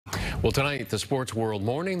Well, tonight, the sports world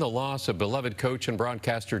mourning the loss of beloved coach and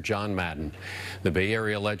broadcaster John Madden. The Bay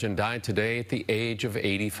Area legend died today at the age of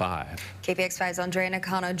 85. KPIX 5's Andrea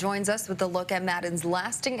Nakano joins us with a look at Madden's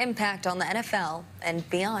lasting impact on the NFL and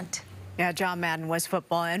beyond. Yeah, John Madden was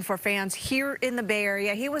football, and for fans here in the Bay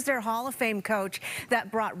Area, he was their Hall of Fame coach that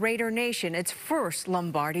brought Raider Nation its first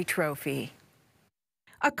Lombardi trophy.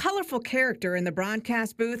 A colorful character in the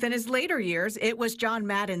broadcast booth in his later years, it was John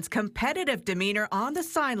Madden's competitive demeanor on the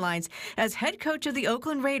sidelines as head coach of the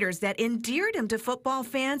Oakland Raiders that endeared him to football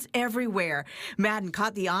fans everywhere. Madden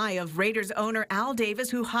caught the eye of Raiders owner Al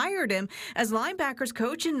Davis, who hired him as linebackers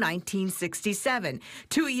coach in 1967.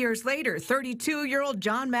 2 years later, 32-year-old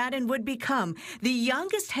John Madden would become the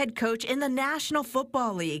youngest head coach in the National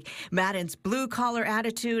Football League. Madden's blue-collar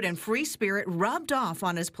attitude and free spirit rubbed off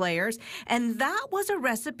on his players, and that was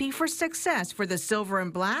a recipe for success for the Silver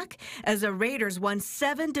and Black, as the Raiders won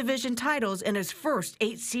 7 division titles in his first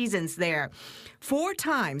 8 seasons there. 4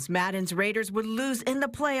 times, Madden's Raiders would lose in the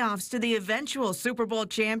playoffs to the eventual Super Bowl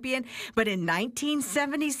champion, but in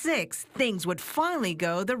 1976, things would finally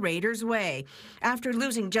go the Raiders' way. After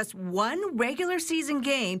losing just 1 regular season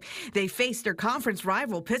game, they faced their conference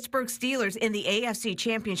rival Pittsburgh Steelers in the AFC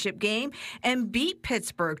Championship game and beat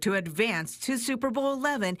Pittsburgh to advance to Super Bowl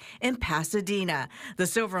 11 in Pasadena. The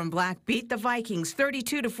Silver and Black beat the Vikings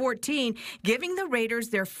 32-14, giving the Raiders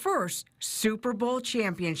their first Super Bowl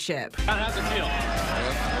championship. How's it feel?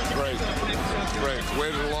 Great. Great.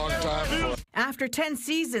 Waited a long time for it. After 10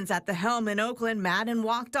 seasons at the helm in Oakland, Madden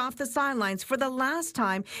walked off the sidelines for the last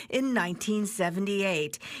time in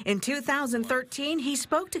 1978. In 2013, he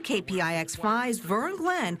spoke to KPIX 5's Vern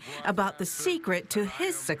Glenn about the secret to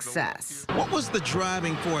his success. What was the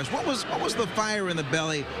driving force? What was the fire in the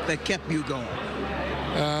belly that kept you going?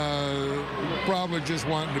 Probably just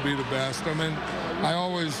wanting to be the best. I mean, I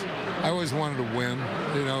always wanted to win.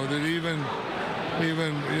 You know, that even you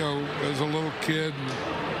know, as a little kid,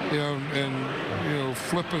 and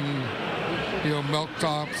flipping, milk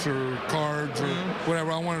tops or cards or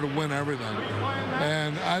whatever, I wanted to win everything.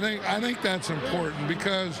 And I think that's important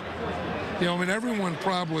because, I mean, everyone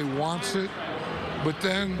probably wants it, but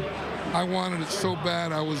then I wanted it so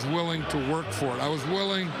bad I was willing to work for it. I was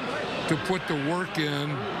willing to put the work in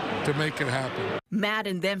to make it happen.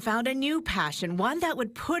 Madden then found a new passion, one that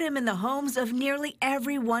would put him in the homes of nearly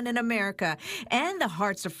everyone in America and the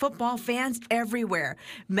hearts of football fans everywhere.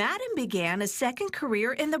 Madden began a second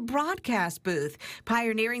career in the broadcast booth,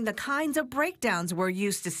 pioneering the kinds of breakdowns we're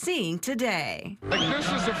used to seeing today. Like, this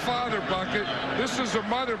is a father bucket, this is a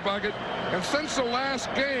mother bucket, and since the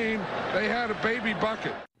last game, they had a baby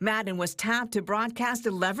bucket. Madden was tapped to broadcast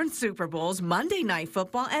 11 Super Bowls, Monday Night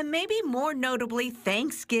Football, and maybe more notably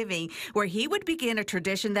Thanksgiving, where he would begin a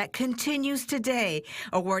tradition that continues today,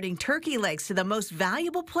 awarding turkey legs to the most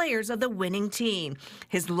valuable players of the winning team.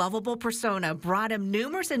 His lovable persona brought him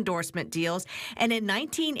numerous endorsement deals, and in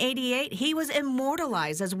 1988, he was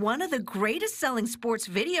immortalized as one of the greatest-selling sports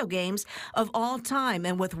video games of all time,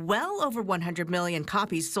 and with well over 100 million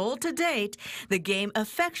copies sold to date, the game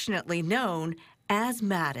affectionately known as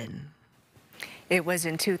Madden. It was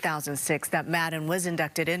in 2006 that Madden was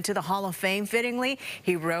inducted into the Hall of Fame. Fittingly,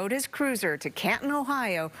 he rode his cruiser to Canton,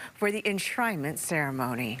 Ohio for the enshrinement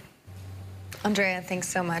ceremony. Andrea, thanks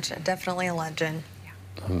so much. Definitely a legend.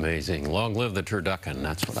 Amazing. Long live the turducken,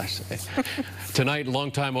 that's what I say. Tonight,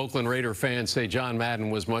 longtime Oakland Raider fans say John Madden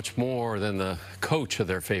was much more than the coach of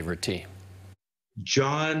their favorite team.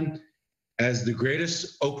 John, as the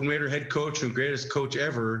greatest Oakland Raider head coach and greatest coach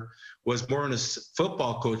ever, was more than a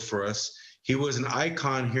football coach for us. He was an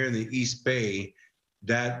icon here in the East Bay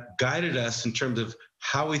that guided us in terms of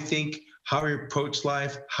how we think, how we approach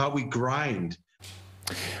life, how we grind.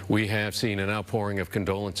 We have seen an outpouring of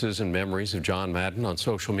condolences and memories of John Madden on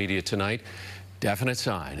social media tonight. Definite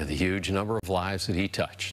sign of the huge number of lives that he touched.